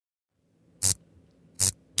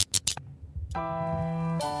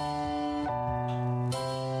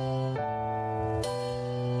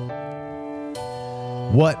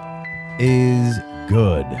What is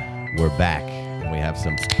good? We're back, and we have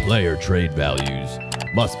some player trade values,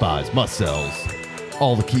 must buys, must sells,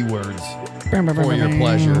 all the keywords for your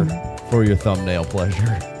pleasure, for your thumbnail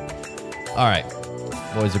pleasure. All right,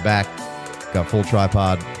 boys are back. Got full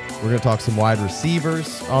tripod. We're going to talk some wide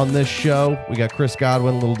receivers on this show. We got Chris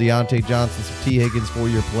Godwin, little Diontae Johnson, some Tee Higgins for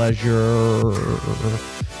your pleasure.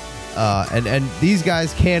 And these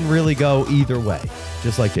guys can really go either way,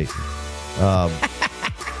 just like Jason.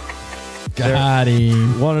 Got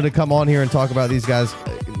him. Wanted to come on here and talk about these guys,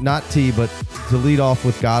 not T, but to lead off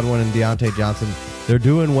with Godwin and Diontae Johnson. They're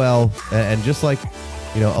doing well, and just like,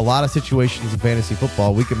 you know, a lot of situations in fantasy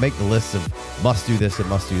football, we can make the lists of must do this and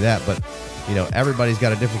must do that, but you know, everybody's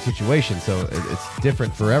got a different situation, so it's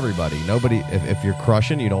different for everybody. Nobody, if you're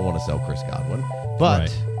crushing, you don't want to sell Chris Godwin,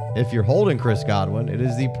 but if you're holding Chris Godwin, it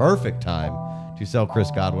is the perfect time to sell Chris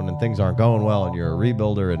Godwin, and things aren't going well, and you're a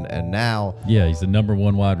rebuilder, and now... Yeah, he's the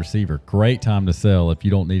 #1 wide receiver. Great time to sell if you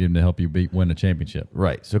don't need him to help you win a championship.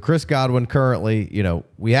 Right. So Chris Godwin currently, you know,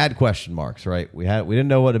 we had question marks, right? We didn't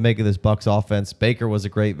know what to make of this Bucs offense. Baker was a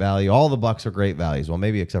great value. All the Bucs are great values. Well,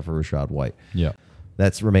 maybe except for Rashad White. Yeah.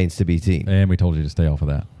 That remains to be seen. And we told you to stay off of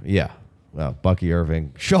that. Yeah. Well, Bucky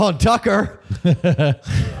Irving. Sean Tucker.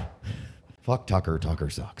 Fuck Tucker. Tucker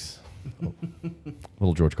sucks.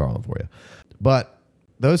 Little George Carlin for you. But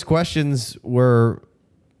those questions were,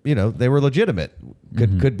 you know, they were legitimate.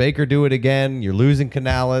 Could Baker do it again? You're losing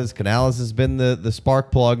Canales. Canales has been the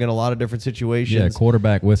spark plug in a lot of different situations. Yeah,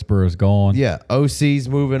 quarterback whisperer is gone. Yeah, OC's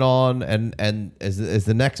moving on, and is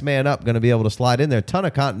the next man up going to be able to slide in there? A ton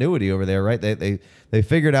of continuity over there, right? They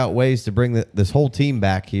figured out ways to bring this whole team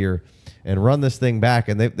back here and run this thing back,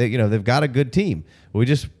 and they've got a good team. We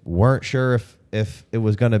just weren't sure if it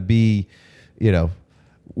was going to be, you know,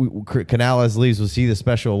 Canales leaves, we'll see the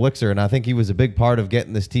special elixir, and I think he was a big part of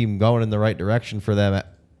getting this team going in the right direction for them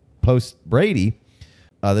at post Brady.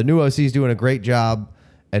 The new OC is doing a great job,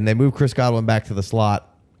 and they moved Chris Godwin back to the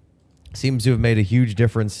slot. Seems to have made a huge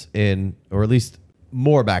difference in, or at least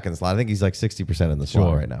more back in the slot. I think he's like 60% in the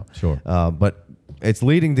slot right now. Sure. But it's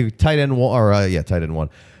leading to tight end one.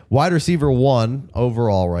 Wide receiver 1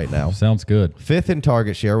 overall right now. Sounds good. 5th in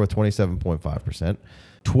target share with 27.5%.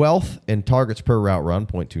 12th in targets per route run,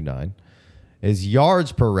 0.29. His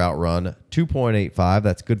yards per route run, 2.85.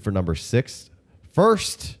 That's good for number 6.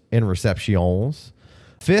 1st in receptions.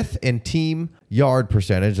 5th in team yard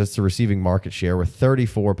percentage. That's the receiving market share with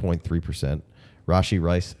 34.3%. Rashee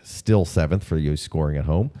Rice still 7th for you scoring at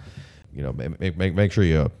home. You know, make sure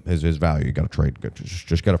you his value. You got to trade.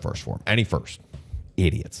 Just get a first for him. Any first.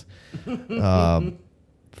 Idiots. 3rd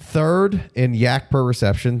in yak per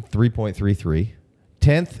reception, 3.33.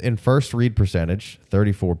 10th in first read percentage,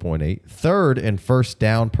 34.8. 3rd in first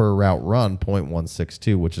down per route run,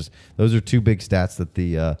 0.162, which is, those are two big stats that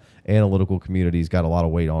the analytical community's got a lot of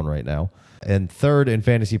weight on right now. And 3rd in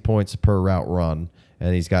fantasy points per route run,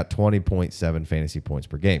 and he's got 20.7 fantasy points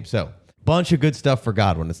per game. So, bunch of good stuff for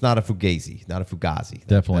Godwin. It's not a fugazi, not a fugazi.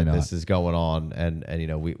 Definitely not. This is going on, and you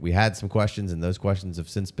know, we had some questions, and those questions have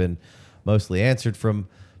since been mostly answered from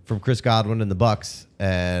Chris Godwin and the Bucs.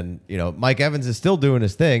 And, you know, Mike Evans is still doing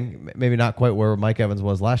his thing. Maybe not quite where Mike Evans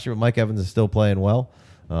was last year, but Mike Evans is still playing well.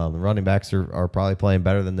 The running backs are probably playing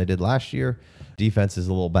better than they did last year. Defense is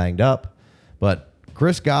a little banged up. But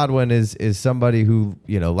Chris Godwin is somebody who,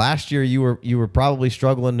 you know, last year you were probably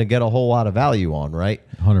struggling to get a whole lot of value on, right?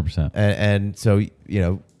 100%. And so, you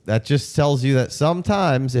know, that just tells you that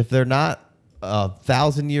sometimes if they're not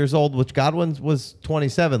 1,000 years old, which Godwin was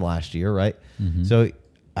 27 last year, right? Mm-hmm. So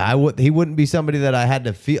he wouldn't be somebody that I had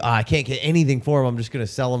to feel, I can't get anything for him, I'm just going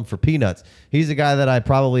to sell him for peanuts. He's a guy that I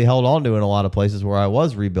probably held on to in a lot of places where I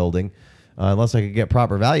was rebuilding, unless I could get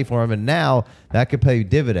proper value for him. And now that could pay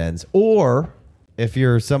dividends. Or if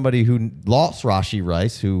you're somebody who lost Rashee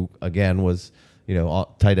Rice, who again was, you know,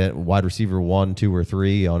 tight end, wide receiver 1, 2, or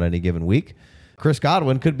 3 on any given week, Chris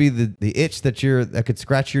Godwin could be the itch that could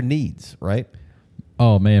scratch your needs, right?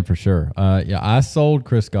 Oh man, for sure. Yeah, I sold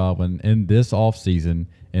Chris Godwin in this offseason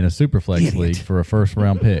in a Superflex league for a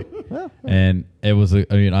first-round pick. And it was,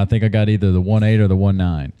 I think I got either the 1.8 or the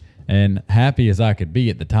 1.9. And happy as I could be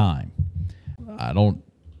at the time, I don't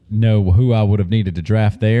know who I would have needed to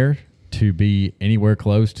draft there to be anywhere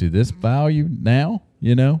close to this value now,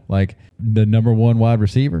 you know? Like the #1 wide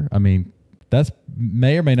receiver. I mean, that's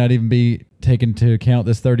may or may not even be taken into account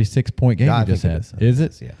this 36-point game you just had. Is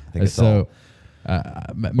it? Yeah. I think it's all.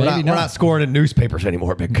 We're not scoring in newspapers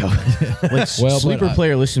anymore, Big Co. Sleeper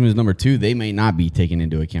player listed him as number 2. They may not be taking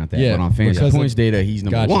into account that. But on fantasy points data, he's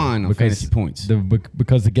number 1 on fantasy points.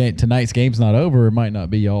 Because tonight's game's not over, it might not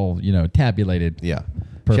be all tabulated. Yeah.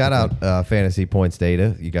 Perfectly. Shout out fantasy points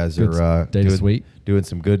data. You guys are doing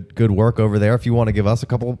some good work over there. If you want to give us a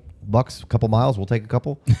couple bucks, a couple miles, we'll take a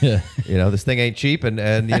couple. Yeah. This thing ain't cheap, and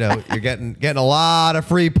you're getting a lot of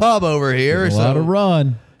free pub over here. A lot of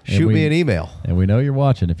run. Shoot me an email. And we know you're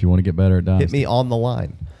watching if you want to get better at Dynasty. Hit me on the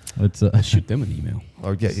line. Let's shoot them an email.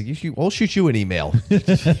 Or we'll shoot you an email.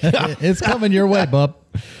 It's coming your way, bub.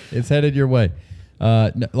 It's headed your way.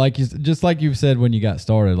 Like you've said when you got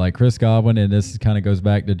started, like Chris Godwin, and this kind of goes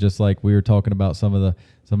back to just like we were talking about some of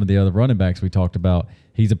the other running backs we talked about.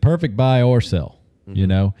 He's a perfect buy or sell.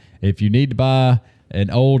 Mm-hmm. If you need to buy an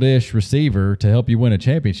oldish receiver to help you win a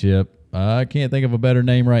championship, I can't think of a better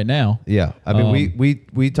name right now. Yeah, I mean,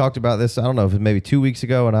 we talked about this. I don't know if it was maybe 2 weeks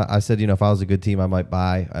ago, and I said, if I was a good team, I might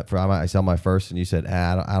buy. I might sell my first, and you said,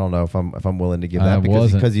 I don't know if I'm willing to give that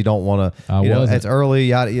because you don't want to. It's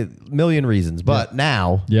early, a million reasons. But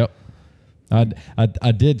now, yep.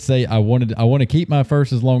 I did say I want to keep my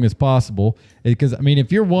first as long as possible because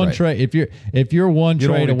if you're one trade if you're one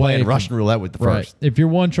trade away from Russian roulette with the first, if you're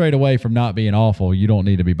one trade away from not being awful, you don't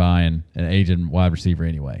need to be buying an aging wide receiver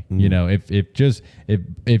anyway. Mm-hmm.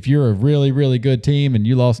 If you're a really really good team and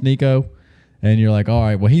you lost Nico, and you're like, all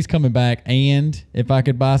right, well he's coming back, and if I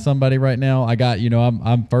could buy somebody right now, I got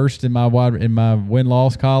I'm first in my win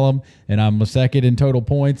loss column, and I'm second in total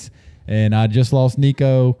points, and I just lost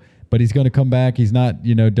Nico. But he's going to come back. He's not,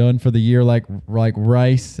 done for the year like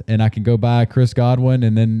Rice, and I can go buy Chris Godwin,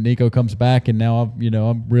 and then Nico comes back, and now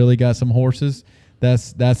I've really got some horses.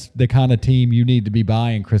 That's the kind of team you need to be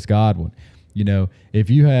buying Chris Godwin. If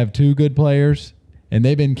you have 2 good players and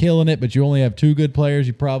they've been killing it, but you only have 2 good players,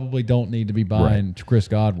 you probably don't need to be buying Chris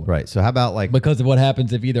Godwin. Right. So how about because of what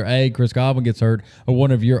happens if either Chris Godwin gets hurt or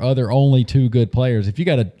one of your other only 2 good players. If you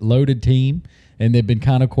got a loaded team and they've been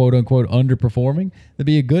kind of quote unquote underperforming, that'd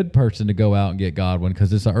be a good person to go out and get Godwin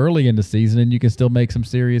because it's early in the season and you can still make some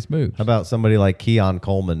serious moves. How about somebody like Keon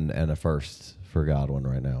Coleman and a first for Godwin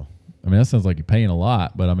right now? That sounds like you're paying a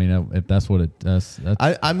lot, but if that's what that's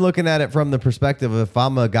I'm looking at it from the perspective of if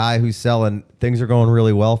I'm a guy who's selling, things are going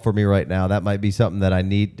really well for me right now. That might be something that I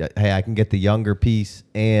need. Hey, I can get the younger piece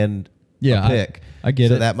and a pick. I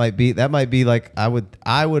get it. That might be like I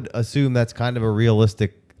would assume that's kind of a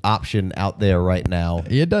realistic option out there right now.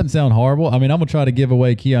 It doesn't sound horrible. I'm gonna try to give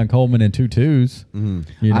away Keon Coleman in 2 2s.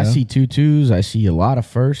 Mm-hmm. I see 2 2s. I see a lot of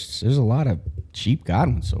firsts. There's a lot of cheap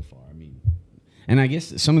Godwins so far. And I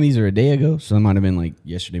guess some of these are a day ago, so it might have been like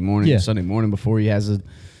yesterday morning, or Sunday morning before he has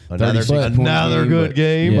another good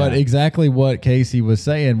game. But exactly what Casey was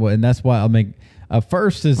saying, and that's why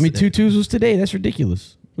first is 2 2s was today. That's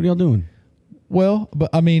ridiculous. What are y'all doing? Well,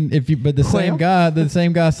 but the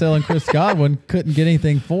same guy selling Chris Godwin couldn't get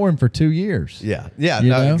anything for him for 2 years.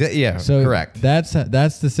 So correct. That's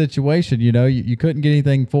the situation. You couldn't get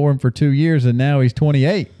anything for him for 2 years, and now he's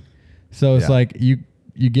 28. So it's like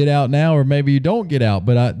you get out now, or maybe you don't get out.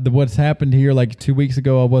 But what's happened here, like 2 weeks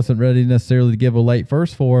ago, I wasn't ready necessarily to give a late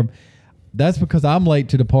first for him. That's because I'm late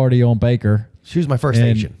to the party on Baker. She was my first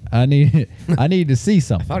Asian. I need to see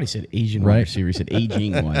something. I thought he said Asian wide receiver. He said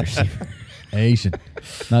aging wide receiver. Asian.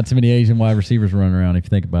 Not too many Asian wide receivers running around if you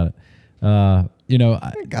think about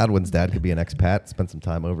it. Godwin's dad could be an expat, spend some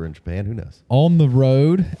time over in Japan. Who knows? On the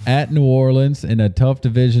road at New Orleans in a tough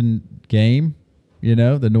division game,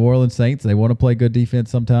 the New Orleans Saints, they want to play good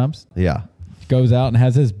defense sometimes. Yeah. Goes out and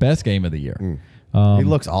has his best game of the year. He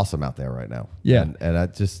looks awesome out there right now. Yeah. And I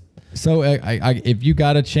just... So if you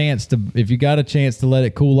got a chance to let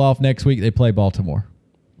it cool off next week, they play Baltimore.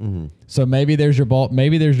 Mm-hmm. So maybe there's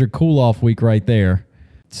your cool off week right there.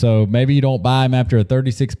 So maybe you don't buy him after a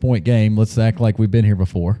 36-point game. Let's act like we've been here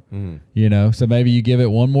before. Mm-hmm. So maybe you give it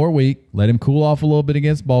one more week, let him cool off a little bit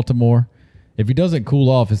against Baltimore. If he doesn't cool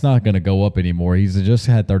off, it's not going to go up anymore. He's just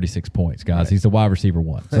had 36 points, guys. Right. He's the wide receiver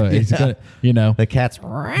 1. So he's going to, the cat's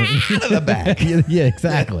right out of the bag. Yeah,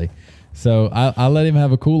 exactly. So I let him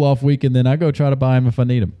have a cool off week, and then I go try to buy him if I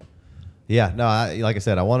need him. Yeah, no, like I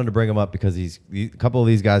said, I wanted to bring him up because a couple of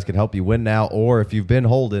these guys can help you win now, or if you've been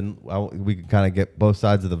holding, we can kind of get both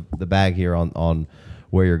sides of the bag here on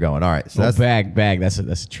where you're going. All right, so that's bag. That's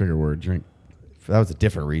a trigger word. Drink. That was a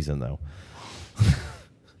different reason though.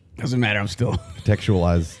 Doesn't matter. I'm still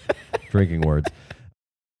contextualize drinking words.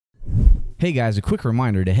 Hey guys, a quick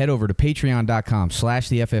reminder to head over to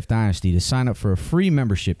patreon.com/the FF Dynasty to sign up for a free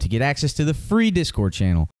membership to get access to the free Discord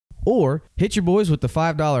channel, Or hit your boys with the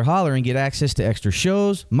 $5 holler and get access to extra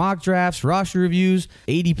shows, mock drafts, roster reviews,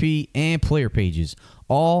 ADP, and player pages.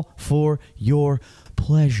 All for your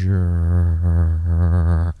pleasure.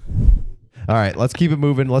 All right, let's keep it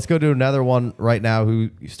moving. Let's go to another one right now who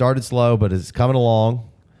started slow but is coming along.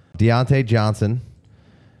 Diontae Johnson.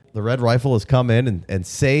 The Red Rifle has come in and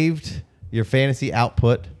saved your fantasy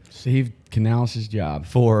output. Saved Canales' job.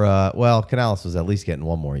 For, Canales was at least getting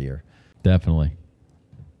one more year. Definitely.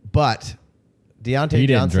 But Diontae He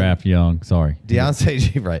didn't Johnson. draft young. Sorry.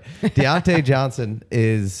 Diontae Johnson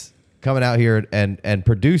is coming out here and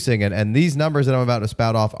producing. And these numbers that I'm about to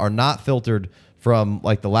spout off are not filtered from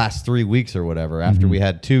like the last 3 weeks or whatever, after we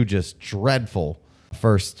had two just dreadful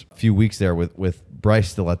first few weeks there with Bryce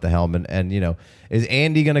still at the helm. And you know, is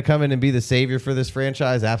Andy going to come in and be the savior for this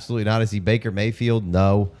franchise? Absolutely not. Is he Baker Mayfield?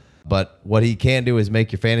 No. But what he can do is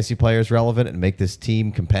make your fantasy players relevant and make this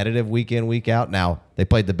team competitive week in, week out. Now, they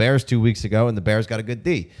played the Bears 2 weeks ago, and the Bears got a good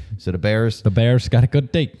D. So the Bears got a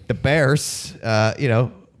good D. The Bears,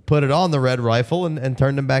 put it on the Red Rifle and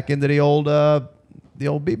turned them back into the old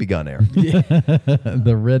BB gun era.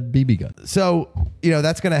 The red BB gun. So,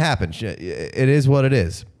 that's going to happen. It is what it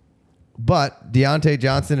is. But Diontae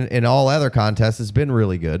Johnson in all other contests has been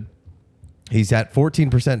really good. He's at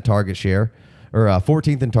 14% target share, or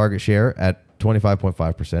 14th in target share at 25.5%,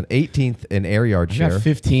 18th in air yard share.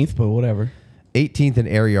 15th, but whatever. 18th in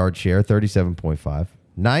air yard share, 37.5.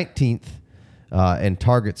 19th in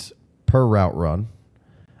targets per route run.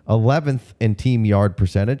 11th in team yard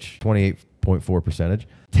percentage, 28.4 percentage.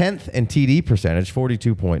 10th in TD percentage,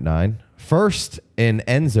 42.9. First in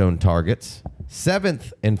end zone targets.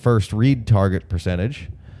 7th in first read target percentage,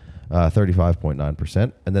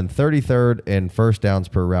 35.9%. And then 33rd in first downs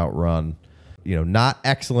per route run. Not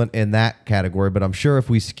excellent in that category, but I'm sure if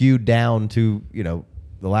we skewed down to, the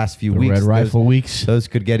last few weeks, Red Rifle weeks, those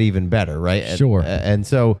could get even better, right? Sure. And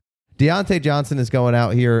so Diontae Johnson is going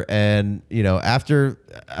out here, and after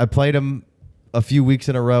I played him a few weeks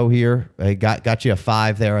in a row here, I got you a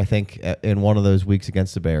 5 there, I think, in one of those weeks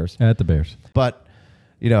against the Bears. At the Bears, but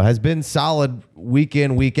has been solid week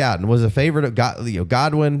in, week out, and was a favorite of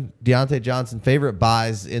Godwin, Diontae Johnson, favorite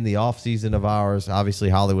buys in the offseason of ours. Obviously,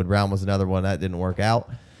 Hollywood Brown was another one that didn't work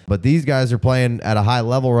out. But these guys are playing at a high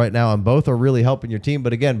level right now, and both are really helping your team.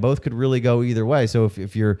 But again, both could really go either way. So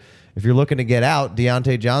if you're looking to get out,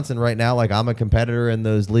 Diontae Johnson right now, like I'm a competitor in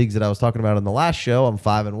those leagues that I was talking about in the last show. I'm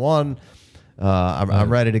 5-1. I'm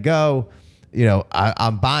ready to go.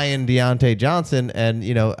 I'm buying Diontae Johnson, and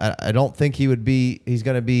I don't think he's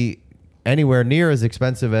going to be anywhere near as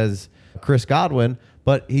expensive as Chris Godwin,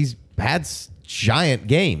 but he's had giant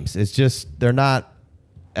games. It's just they're not.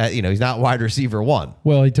 He's not wide receiver 1.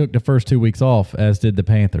 Well, he took the first 2 weeks off, as did the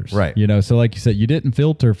Panthers. Right. So like you said, you didn't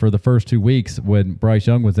filter for the first 2 weeks when Bryce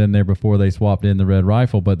Young was in there before they swapped in the Red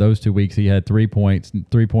Rifle, but those 2 weeks he had 3 points,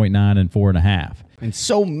 3.9 and 4.5. And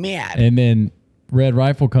so mad. And then Red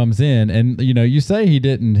Rifle comes in, and you say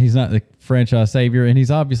he's not the franchise savior, and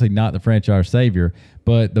he's obviously not the franchise savior,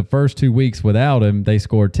 but the first 2 weeks without him, they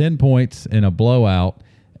scored 10 points in a blowout,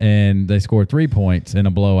 and they scored 3 points in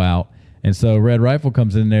a blowout. And so Red Rifle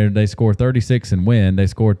comes in there, they score 36 and win. They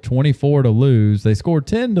scored 24 to lose. They scored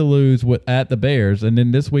 10 to lose at the Bears, and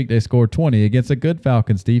then this week they scored 20 against a good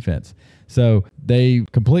Falcons defense. So they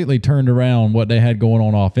completely turned around what they had going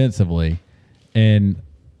on offensively, and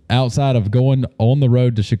outside of going on the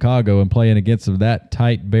road to Chicago and playing against that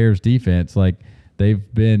tight Bears defense, like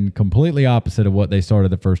they've been completely opposite of what they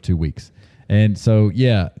started the first 2 weeks. And so,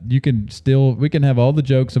 we can have all the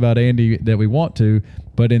jokes about Andy that we want to,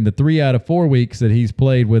 but in the 3 out of 4 weeks that he's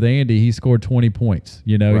played with Andy, he scored 20 points.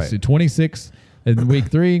 Right. He's 26 in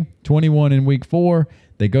week 3, 21 in week 4.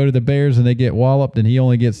 They go to the Bears and they get walloped, and he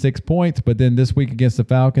only gets 6 points. But then this week against the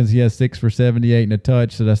Falcons, he has 6 for 78 and a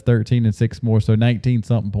touch, so that's 13 and 6 more, so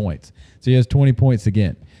 19-something points. So he has 20 points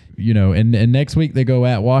again. And next week they go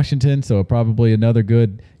at Washington, so probably another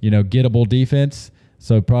good, gettable defense.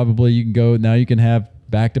 So probably you can have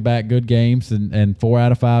back-to-back good games and 4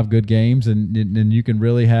 out of 5 good games, and you can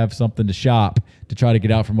really have something to shop to try to get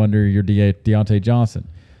out from under your Diontae Johnson.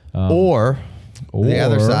 Or the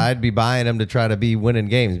other side, be buying him to try to be winning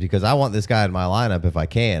games, because I want this guy in my lineup if I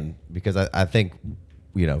can, because I think,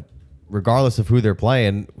 regardless of who they're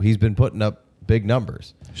playing, he's been putting up big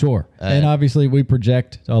numbers. Sure. And obviously we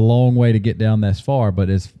project a long way to get down this far, but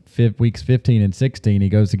it's weeks 15 and 16, he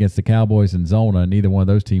goes against the Cowboys and Zona, and neither one of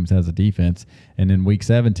those teams has a defense. And in week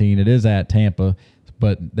 17, it is at Tampa,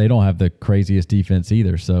 but they don't have the craziest defense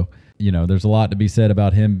either. So, there's a lot to be said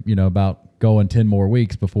about him, about going 10 more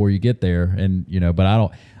weeks before you get there. And, but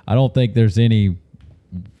I don't think there's any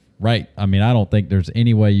right. I mean, I don't think there's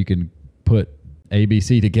any way you can put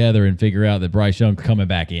ABC together and figure out that Bryce Young's coming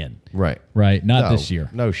back in. Right. Right. Not this year.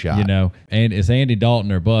 No shot. You know, and it's Andy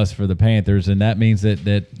Dalton or bust for the Panthers, and that means that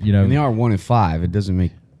you know, And they are 1-5. It doesn't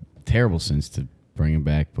make terrible sense to bring him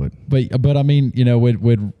back, but I mean, you know,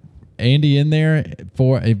 with Andy in there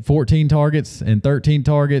for 14 targets and 13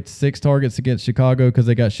 targets, 6 targets against Chicago because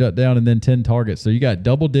they got shut down, and then 10 targets. So you got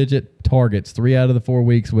double-digit targets 3 out of the 4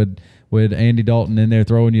 weeks with Andy Dalton in there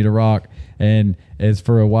throwing you the rock. And as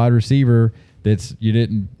for a wide receiver that's you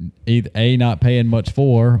didn't either A, not paying much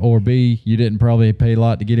for, or B, you didn't probably pay a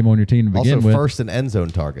lot to get him on your team to begin also with. First in end zone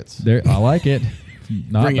targets. There, I like it.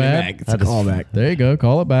 Not Bring bad. it back. It's a callback. There you go.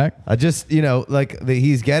 Call it back. I just, you know, like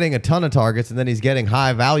he's getting a ton of targets, and then he's getting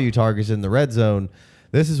high value targets in the red zone.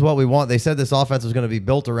 This is what we want. They said this offense was going to be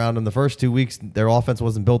built around him. The first 2 weeks, their offense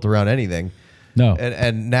wasn't built around anything. No.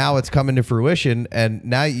 And now it's coming to fruition, and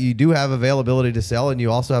now you do have availability to sell, and you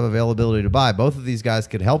also have availability to buy. Both of these guys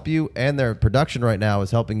could help you, and their production right now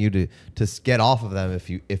is helping you to get off of them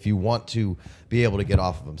if you want to be able to get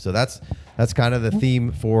off of them. So that's kind of the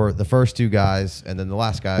theme for the first 2 guys, and then the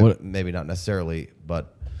last guy, maybe not necessarily,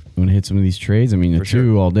 but You want to hit some of these trades? I mean, For a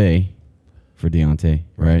 2 all day for Diontae,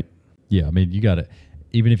 right? Yeah, I mean, you got it.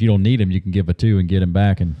 Even if you don't need him, you can give a 2 and get him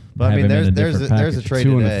back and But have I mean, him in a there's different a package. trade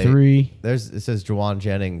 2 and today. a 3. It says Juwan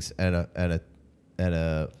Jennings and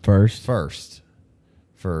a First.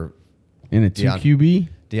 for And a 2 Deon- QB.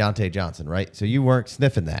 Diontae Johnson, right? So you weren't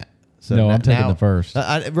sniffing that. So No, I'm taking the first.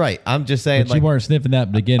 Right. I'm just saying, But you weren't sniffing that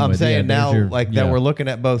to begin I'm with. saying Yeah, now, there's your- that yeah. we're looking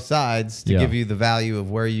at both sides to Yeah. give you the value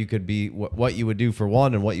of where you could be, what you would do for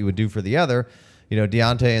one and what you would do for the other. You know,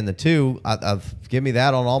 Diontae and the 2, give me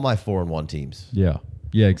that on all my 4-1 teams. Yeah.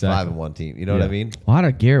 Yeah, exactly. 5-1 team. You know what I Yeah. mean? A lot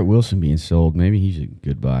of Garrett Wilson being sold. Maybe he's a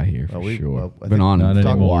good buy here for sure. I Been think on not him for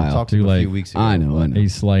a anymore. while. Talked to Too him a few late. weeks ago. I know.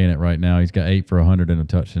 He's slaying it right now. He's got 8 for 100 and a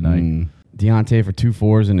touch tonight. Diontae for 2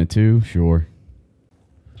 4s and a 2, sure.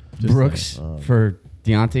 Just Brooks saying. for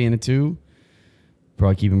Diontae and a 2.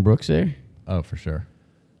 Probably keeping Brooks there. Oh, for sure.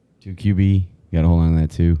 2 QB. Got to hold on to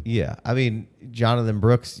that too. Yeah, I mean, Jonathan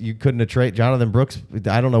Brooks, you couldn't have traded Jonathan Brooks.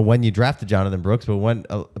 I don't know when you drafted Jonathan Brooks, but when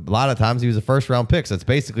a lot of times he was a first-round pick. So it's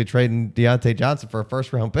basically trading Diontae Johnson for a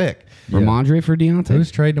first-round pick. Ramondre for Diontae.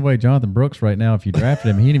 Who's trading away Jonathan Brooks right now? If you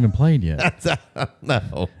drafted him, he ain't even played yet.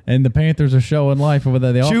 No. And the Panthers are showing life over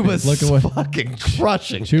there. The Chuba's offense, look at what fucking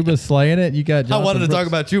crushing. Chuba's slaying it. You got. I Jonathan wanted to talk Brooks.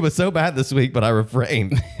 about Chuba so bad this week, but I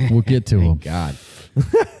refrained. We'll get to him. God.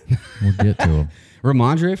 We'll get to him.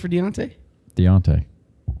 Ramondre for Diontae. Deontay.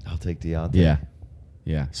 I'll take Diontae. Yeah.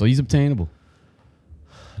 Yeah. So he's obtainable.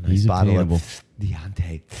 Nice bottle of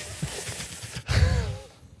Diontae.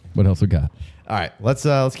 What else we got? All right, let's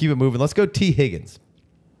keep it moving. Let's go Tee Higgins.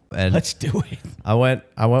 And Let's do it. I went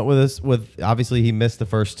with this with obviously he missed the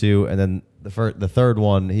first 2, and then the third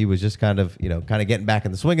one he was just kind of getting back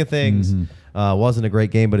in the swing of things. Wasn't a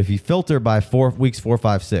great game, but if you filter by weeks 4,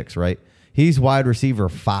 5, 6, right? He's wide receiver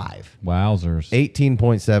 5. Wowzers.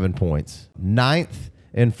 18.7 points. 9th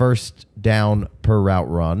in first down per route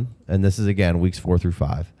run, and this is again weeks 4 through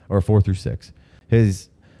 5 or 4 through 6. His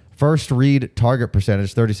first read target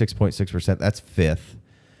percentage 36.6%. That's 5th.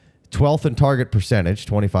 12th in target percentage,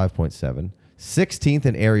 25.7. 16th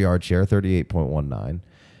in air yard share, 38.19.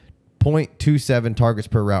 0.27 targets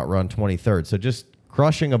per route run, 23rd. So just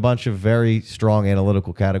crushing a bunch of very strong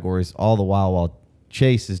analytical categories all the while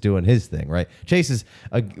Chase is doing his thing, right? Chase is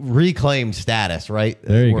a reclaimed status, right?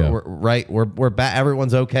 There you go. We're back.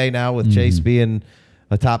 Everyone's okay now with Chase being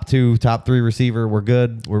a top 2, top 3 receiver. We're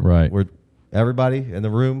good. We're everybody in the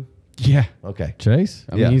room. Yeah. Okay. Chase?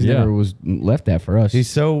 I mean, he's never was left that for us. He's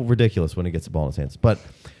so ridiculous when he gets the ball in his hands. But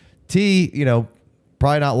T,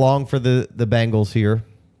 probably not long for the Bengals here.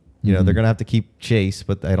 They're going to have to keep Chase,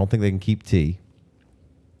 but I don't think they can keep T.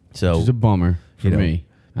 So Which is a bummer for me.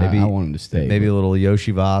 Maybe I want him to stay. Maybe a little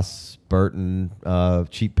Yoshi Voss, Burton,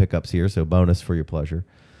 cheap pickups here. So bonus for your pleasure.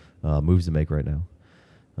 Moves to make right now.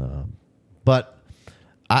 But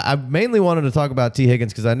I mainly wanted to talk about Tee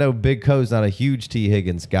Higgins because I know Big Co's not a huge Tee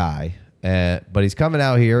Higgins guy. But he's coming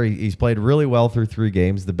out here. He's played really well through 3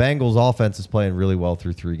 games. The Bengals offense is playing really well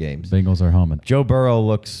through 3 games. Bengals are humming. Joe Burrow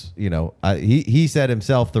looks, he said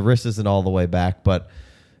himself the wrist isn't all the way back, but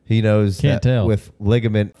he knows Can't that tell. with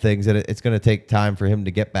ligament things that it's going to take time for him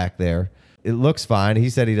to get back there. It looks fine. He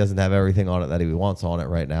said he doesn't have everything on it that he wants on it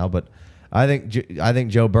right now, but I think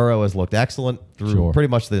Joe Burrow has looked excellent through pretty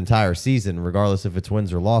much the entire season, regardless if it's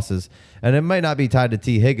wins or losses. And it might not be tied to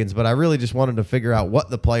Tee Higgins, but I really just wanted to figure out what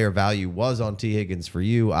the player value was on Tee Higgins for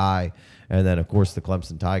you, and then of course the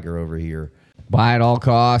Clemson Tiger over here. Buy at all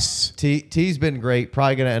costs. T's been great.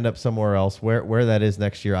 Probably going to end up somewhere else. Where that is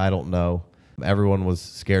next year, I don't know. Everyone was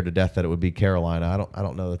scared to death that it would be Carolina. I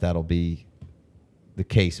don't know that that'll be the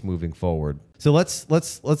case moving forward. So let's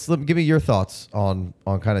give me your thoughts on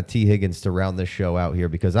kind of Tee Higgins to round this show out here,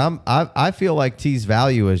 because I feel like T's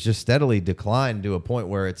value has just steadily declined to a point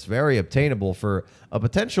where it's very obtainable for a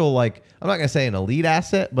potential, like, I'm not gonna say an elite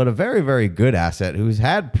asset, but a very, very good asset who's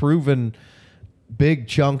had proven big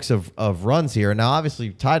chunks of runs here. Now,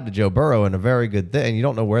 obviously tied to Joe Burrow in a very good thing. You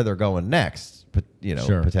don't know where they're going next, but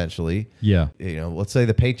potentially. Yeah. Let's say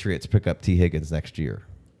the Patriots pick up Tee Higgins next year.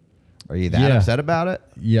 Are you that upset about it?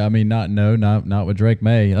 Yeah, I mean, not with Drake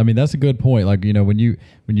Maye. I mean, that's a good point. Like, when you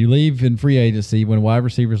leave in free agency, when wide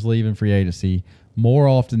receivers leave in free agency, more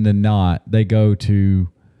often than not, they go to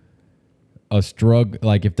a struggle.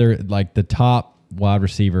 Like, if they're like the top wide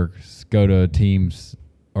receivers go to teams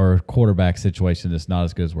or a quarterback situation that's not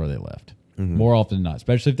as good as where they left. Mm-hmm. More often than not,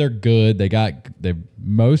 especially if they're good. They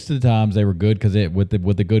most of the times they were good because with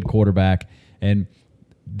the good quarterback, and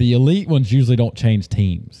the elite ones usually don't change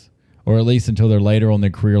teams. Or at least until they're later on their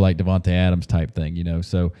career, like Devontae Adams type thing,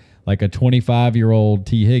 So like a 25-year-old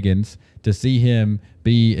Tee Higgins, to see him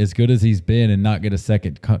be as good as he's been and not get a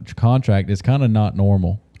second contract is kind of not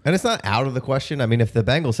normal. And it's not out of the question. I mean, if the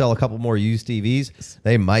Bengals sell a couple more used TVs,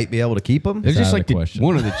 they might be able to keep them. They're just like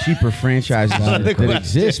one of the cheaper franchises that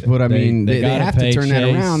exist. But I mean, they have to turn that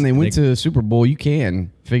around. They went to the Super Bowl. You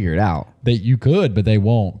can figure it out. You could, but they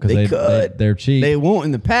won't because they're cheap. They won't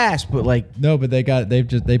in the past, but like no, but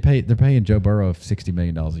they're paying Joe Burrow $60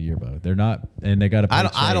 million a year, Bo. They're not, and they got to pay.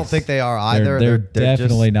 I don't think they are either. They're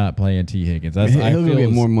definitely not playing Tee Higgins. He'll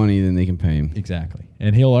get more money than they can pay him. Exactly,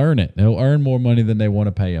 and he'll earn it. He'll earn more money than they want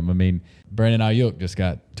to pay him. I mean, Brandon Ayuk just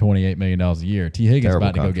got $28 million a year. Tee Higgins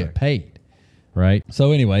about to go get paid, right?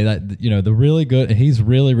 So anyway, the really good. He's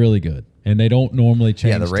really, really good. And they don't normally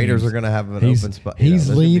change. Yeah, the Raiders are going to have an open spot. He's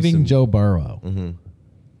leaving Joe Burrow. Mm-hmm.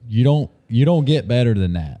 You don't get better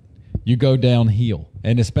than that. You go downhill,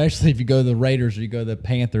 and especially if you go to the Raiders or you go to the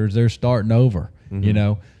Panthers, they're starting over.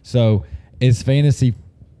 Mm-hmm. So it's fantasy.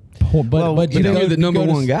 But you're the number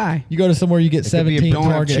one guy. You go to somewhere you get 17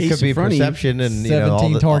 targets. It could be perception and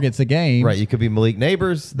 17 targets a game. Right. You could be Malik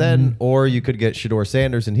Neighbors then, or you could get Shedeur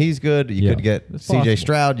Sanders and he's good. You could get C.J.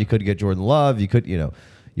 Stroud. You could get Jordan Love. You could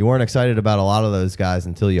You weren't excited about a lot of those guys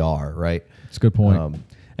until you are, right? It's a good point.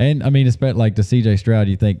 And I mean, it's like the C.J. Stroud.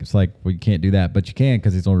 You think it's like, well, you can't do that, but you can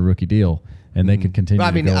because he's on a rookie deal, and they could continue. I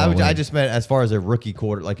mean, I just meant as far as a rookie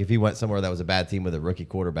quarter. Like if he went somewhere that was a bad team with a rookie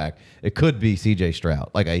quarterback, it could be C.J.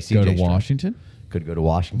 Stroud, like a C.J. Go to Stroud. Washington. Could go to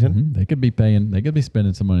Washington. Mm-hmm. They could be paying. They could be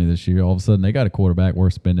spending some money this year. All of a sudden, they got a quarterback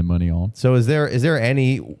worth spending money on. So, is there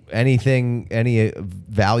any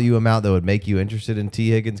value amount that would make you interested in Tee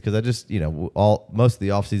Higgins? Because I just most of the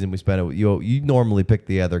offseason we spent, you normally pick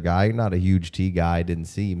the other guy. You're not a huge T guy. Didn't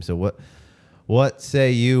see him. So what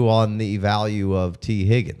say you on the value of Tee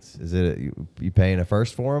Higgins? Is it you paying a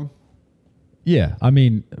first for him? Yeah, I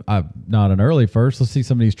mean, not an early first. Let's see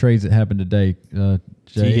some of these trades that happened today.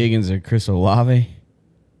 Tee Higgins or Chris Olave.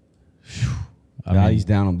 Value's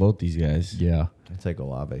down on both these guys. Yeah. I take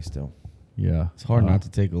Olave still. Yeah. It's hard not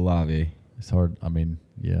to take Olave. It's hard. I mean,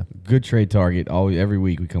 yeah. Good trade target. Every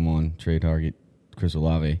week we come on trade target Chris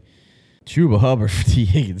Olave. Chuba Hubbard for Tee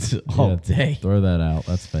Higgins all day. Throw that out.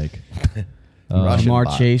 That's fake.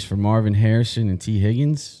 Jamar Chase for Marvin Harrison and Tee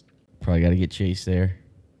Higgins. Probably got to get Chase there.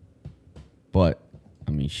 But,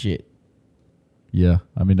 I mean, shit. Yeah,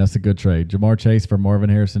 I mean, that's a good trade. Jamar Chase for Marvin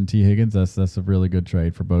Harrison, Tee Higgins, that's a really good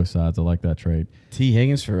trade for both sides. I like that trade. Tee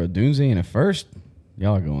Higgins for Odunze in a first?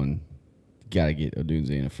 Y'all are going, got to get Odunze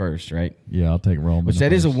in a first, right? Yeah, I'll take Roman. Which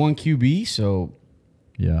that is a 1 QB, so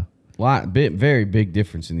yeah, very big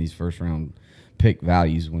difference in these first-round pick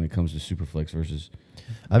values when it comes to Superflex versus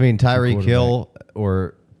I mean, Tyreek Hill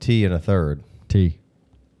or T in a third. T.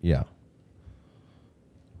 Yeah.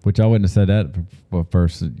 Which I wouldn't have said that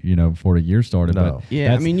first, before the year started. No. But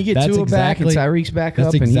yeah, I mean, you get Tua back and Tyreek's back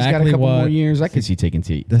up, and he's got a couple more years. I could see taking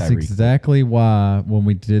Tyreek. That's exactly why when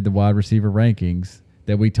we did the wide receiver rankings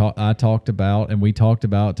that I talked about, and we talked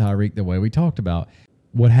about Tyreek the way we talked about.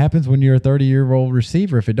 What happens when you're a 30-year-old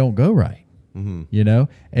receiver if it don't go right? Mm-hmm.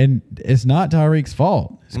 And it's not Tyreek's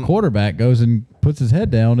fault. His quarterback goes and puts his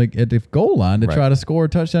head down at the goal line to try to score a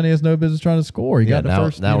touchdown he has no business trying to score. He got the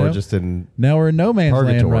first. Now we're just in. Now we're in no man's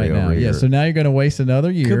land right now. Yeah. So now you're going to waste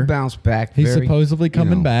another year. Could bounce back. He's supposedly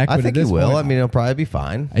coming back. I think he will. I mean, he'll probably be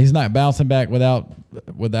fine. He's not bouncing back without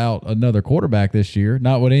another quarterback this year.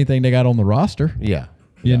 Not with anything they got on the roster. Yeah.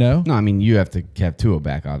 You know? No, I mean, you have to have Tua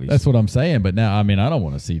back, obviously. That's what I'm saying. But now, I mean, I don't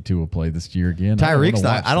want to see Tua play this year again. I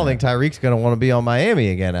don't think Tyreek's going to want to be on Miami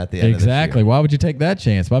again at the end of this Exactly. year. Why would you take that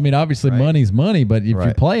chance? But I mean, obviously, money's money. But if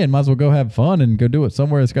you're playing, might as well go have fun and go do it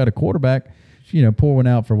somewhere that's got a quarterback. You know, pour one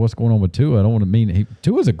out for what's going on with Tua. I don't want to mean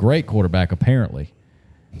Tua's a great quarterback, apparently.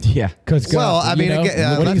 Yeah. I mean,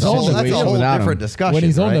 again, that's a whole different discussion. When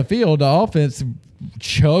he's on the field, the offense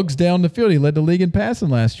chugs down the field. He led the league in passing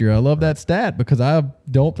last year. I love that stat because I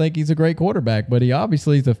don't think he's a great quarterback, but he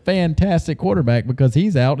obviously is a fantastic quarterback because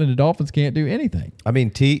he's out and the Dolphins can't do anything. I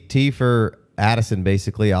mean, T for Addison,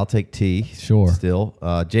 basically. I'll take T. Sure. Still.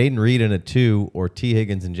 Jaden Reed in a 2 or Tee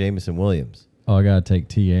Higgins and Jamison Williams. Oh, I got to take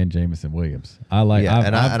T and Jamison Williams.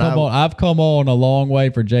 I've come on a long way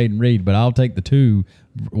for Jaden Reed, but I'll take the 2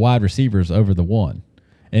 wide receivers over the 1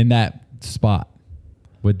 in that spot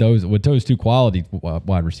with those 2 quality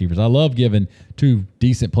wide receivers. I love giving 2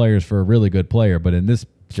 decent players for a really good player, but in this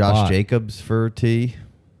Josh Jacobs for T.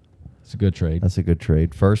 It's a good trade. That's a good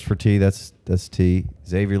trade. First for T, that's T.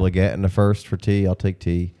 Xavier Legette in the first for T, I'll take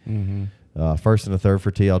T. Mm-hmm. First and the third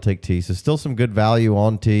for T, I'll take T. So still some good value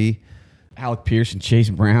on T. Alec Pierce and Chase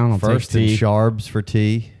Brown. First and Sharbs for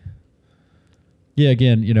T. Yeah,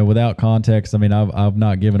 again, you know, without context, I mean, I've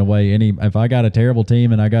not given away any. If I got a terrible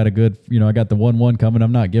team and I got a good, you know, I got the 1-1 coming,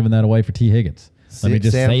 I'm not giving that away for Tee Higgins. Let me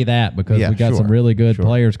just say that because we got some really good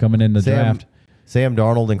players coming in the draft. Sam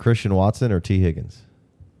Darnold and Christian Watson or Tee Higgins?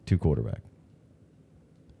 2 quarterback.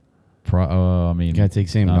 I mean, you gotta take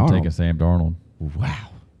Sam Darnold. I'm taking Sam Darnold. Wow.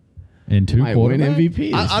 In 2 quarterbacks? Win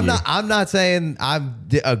MVP. I'm not saying I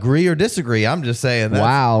agree or disagree. I'm just saying that.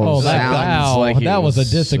 Wow. That was a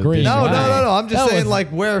disagreement. No. I'm just saying like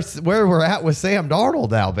where we're at with Sam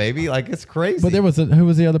Darnold now, baby. Like it's crazy. But there was who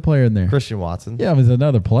was the other player in there? Christian Watson. Yeah, it was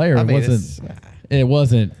another player. It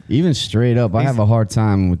wasn't even straight up. I have a hard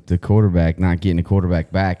time with the quarterback not getting a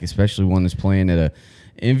quarterback back, especially one that's playing at a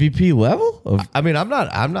MVP level? I'm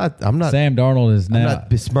not. Sam Darnold is now. I'm not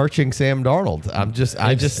besmirching Sam Darnold.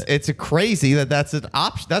 It's a crazy that's an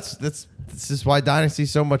option. This is why Dynasty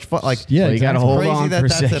is so much fun. Like, yeah, you got to hold crazy on that for a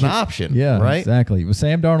that's second. an option. Yeah, right. Exactly. Well,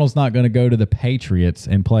 Sam Darnold's not going to go to the Patriots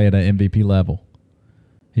and play at an MVP level.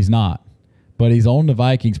 He's not. But he's on the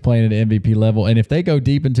Vikings playing at an MVP level, and if they go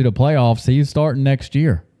deep into the playoffs, he's starting next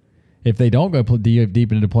year. If they don't go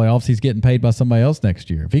deep into the playoffs, he's getting paid by somebody else next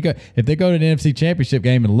year. If they go to the NFC Championship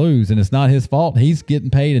game and lose, and it's not his fault, he's getting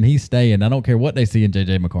paid and he's staying. I don't care what they see in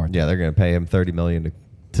J.J. McCarthy. Yeah, they're going to pay him $30 million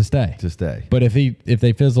to stay. But if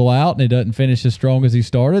they fizzle out and he doesn't finish as strong as he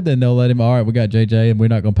started, then they'll let him. All right, we got J.J. and we're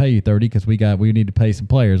not going to pay you 30 because we need to pay some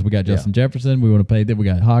players. We got Justin Jefferson. We want to pay that. We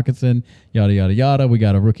got Hawkinson. Yada yada yada. We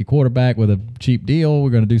got a rookie quarterback with a cheap deal. We're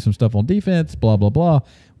going to do some stuff on defense. Blah blah blah.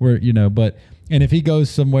 And if he goes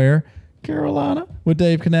somewhere. Carolina with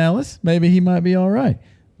Dave Canales, maybe he might be all right.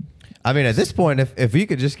 I mean, at this point, if you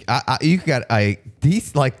could just, you got a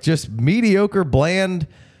decent, like just mediocre, bland,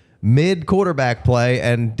 mid quarterback play,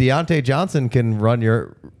 and Diontae Johnson can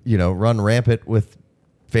run rampant with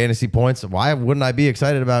fantasy points. Why wouldn't I be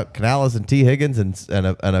excited about Canales and Tee Higgins and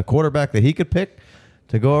a quarterback that he could pick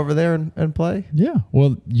to go over there and play? Yeah.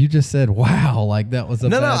 Well, you just said, wow, like that was a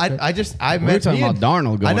No, bad I we were talking about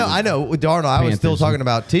Darnold going. I know. With Darnold, I was still talking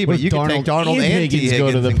about T, but you can take Darnold and Tee Higgins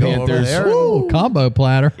go to the Panthers. Woo, combo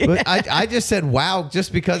platter. But I just said, wow,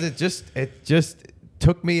 just because it just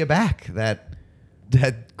took me aback that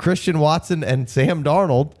Christian Watson and Sam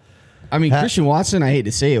Darnold. I mean, Christian Watson, I hate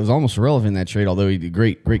to say it, was almost irrelevant in that trade, although he did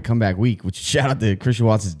great comeback week, which shout out to Christian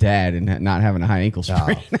Watson's dad and not having a high ankle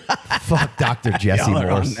sprain. Fuck Dr. Jesse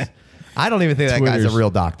Morse. I don't even think that guy's a real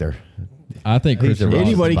doctor. I think Christian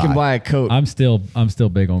anybody can buy a coat. I'm still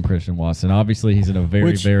big on Christian Watson. Obviously, he's in a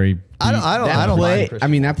very I don't play. I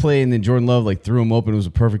mean, that play and then Jordan Love threw him open. It was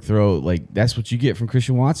a perfect throw. Like that's what you get from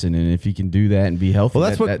Christian Watson, and if he can do that and be healthy, well,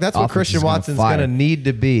 that's what Christian Watson's going to need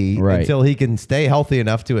to be until he can stay healthy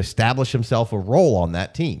enough to establish himself a role on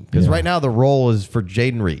that team. Because right now the role is for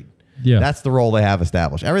Jaden Reed. Yeah, that's the role they have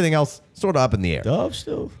established. Everything else sort of up in the air. Dubs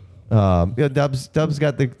still. Dubs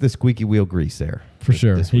got the squeaky wheel grease there. For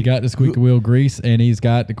sure. He got the squeaky wheel grease, and he's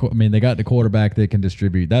got they got the quarterback that can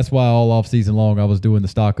distribute. That's why all off season long I was doing the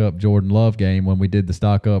stock up Jordan Love game when we did the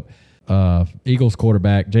stock up Eagles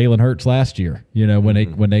quarterback Jalen Hurts last year. You know,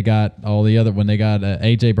 when they got all the other, when they got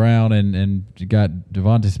AJ Brown and you got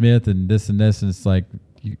Devontae Smith and this, and it's like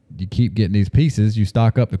you keep getting these pieces, you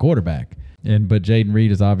stock up the quarterback. But Jaden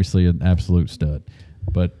Reed is obviously an absolute stud.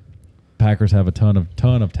 But Packers have a ton of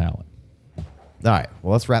talent. All right.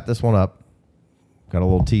 Well, let's wrap this one up. Got a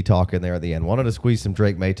little T talk in there at the end. Wanted to squeeze some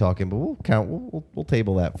Drake Maye talk in, but we'll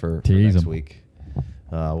table that for next week.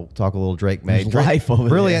 We'll talk a little Drake Maye. Life over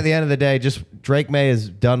really, there. at the end of the day, just Drake Maye has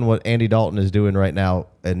done what Andy Dalton is doing right now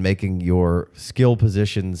and making your skill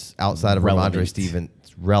positions outside of Ramondre Stevens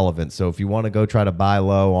relevant. So if you want to go try to buy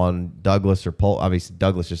low on Douglas or Polk, obviously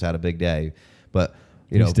Douglas just had a big day, but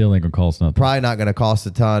He still ain't gonna cost nothing. Probably not going to cost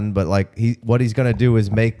a ton, but like what he's going to do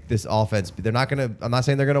is make this offense. They're not going to. I'm not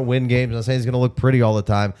saying they're going to win games. I'm not saying he's going to look pretty all the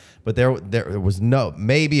time. But there was no.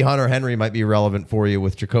 Maybe Hunter Henry might be relevant for you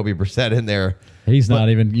with Jacoby Brissett in there. He's not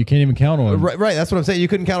even. You can't even count on him. Right. That's what I'm saying. You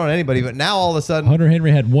couldn't count on anybody. But now all of a sudden, Hunter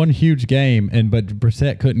Henry had one huge game, but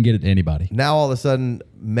Brissett couldn't get it to anybody. Now all of a sudden,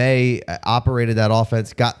 May operated that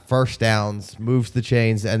offense, got first downs, moves the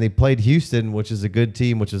chains, and they played Houston, which is a good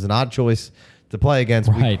team, which is an odd choice to play against.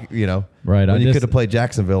 Right. Right. When you could have played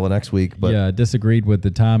Jacksonville the next week. But yeah, I disagreed with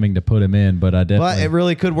the timing to put him in, but I definitely. But it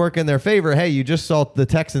really could work in their favor. Hey, you just saw the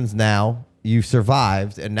Texans now. You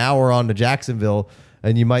survived, and now we're on to Jacksonville,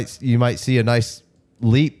 and you might see a nice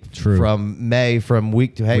leap from May from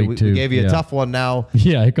week to. Hey, we gave you a tough one now.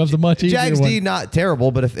 Yeah, here comes a much easier Jags one. D not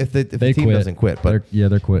terrible, but if the team doesn't quit. But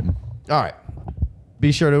they're quitting. All right.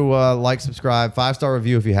 Be sure to like, subscribe, 5-star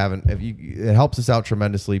review if you haven't. It helps us out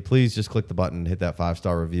tremendously. Please just click the button, hit that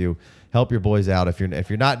 5-star review. Help your boys out. If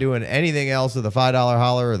you're not doing anything else with the $5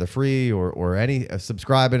 holler or the free or any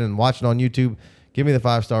subscribing and watching on YouTube, give me the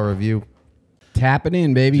 5-star review. Tap it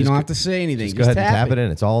in, baby. You don't have to say anything. Just go ahead and tap it in.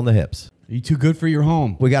 It's all in the hips. Are you too good for your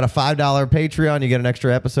home? We got a $5 Patreon. You get an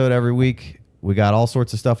extra episode every week. We got all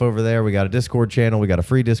sorts of stuff over there. We got a Discord channel. We got a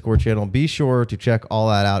free Discord channel. Be sure to check all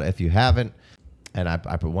that out if you haven't. And I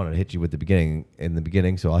wanted to hit you with the beginning,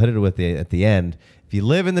 so I'll hit it at the end. If you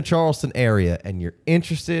live in the Charleston area and you're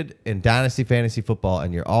interested in Dynasty Fantasy Football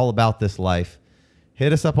and you're all about this life,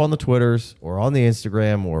 hit us up on the Twitters or on the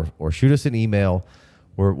Instagram or shoot us an email.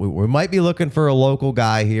 We might be looking for a local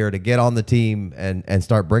guy here to get on the team and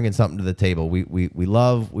start bringing something to the table. We would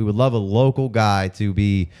love a local guy to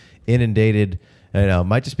be inundated.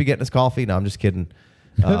 Might just be getting us coffee. No, I'm just kidding.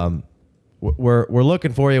 We're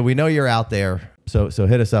looking for you. We know you're out there. So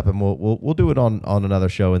hit us up and we'll do it on another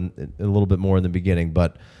show in a little bit more in the beginning.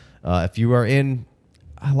 But if you are in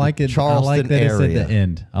Charleston I like that area, it's at the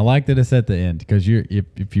end. I like that it's at the end because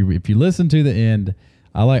if you listen to the end,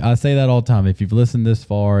 I say that all the time. If you've listened this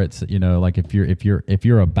far, it's like if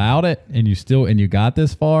you're about it and you got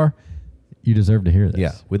this far, you deserve to hear this.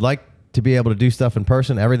 Yeah, we'd like to be able to do stuff in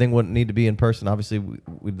person. Everything wouldn't need to be in person. Obviously,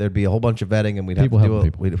 there'd be a whole bunch of vetting, and we'd have to do people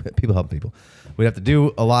help people. We'd have to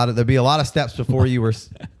do there'd be a lot of steps before you were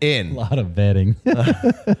in. A lot of vetting.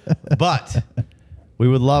 But we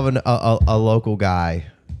would love a local guy.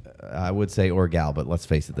 I would say or gal, but let's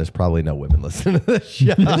face it, there's probably no women listening to this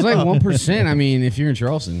show. It's like 1%. I mean, if you're in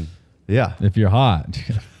Charleston. Yeah. If you're hot.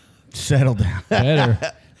 Settle down.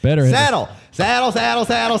 Better. Saddle.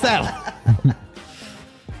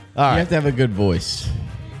 All right. You have to have a good voice.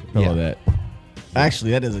 Yeah. That.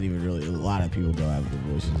 Actually, that doesn't even really. A lot of people don't have good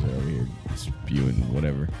voices. They're over here spewing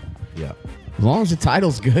whatever. Yeah. As long as the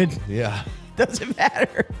title's good. Yeah. Doesn't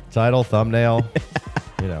matter. Title, thumbnail,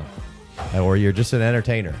 or you're just an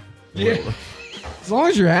entertainer. Yeah. As long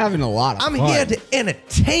as you're having a lot of fun. I'm here to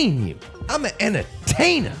entertain you. I'm an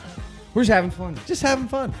entertainer. We're just having fun. Just having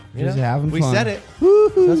fun. Just having fun. We said it. So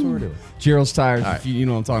that's what we're doing. Gerald's tired. All right. You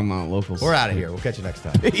know what I'm talking about, locals. We're out of here. We'll catch you next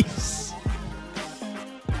time. Peace.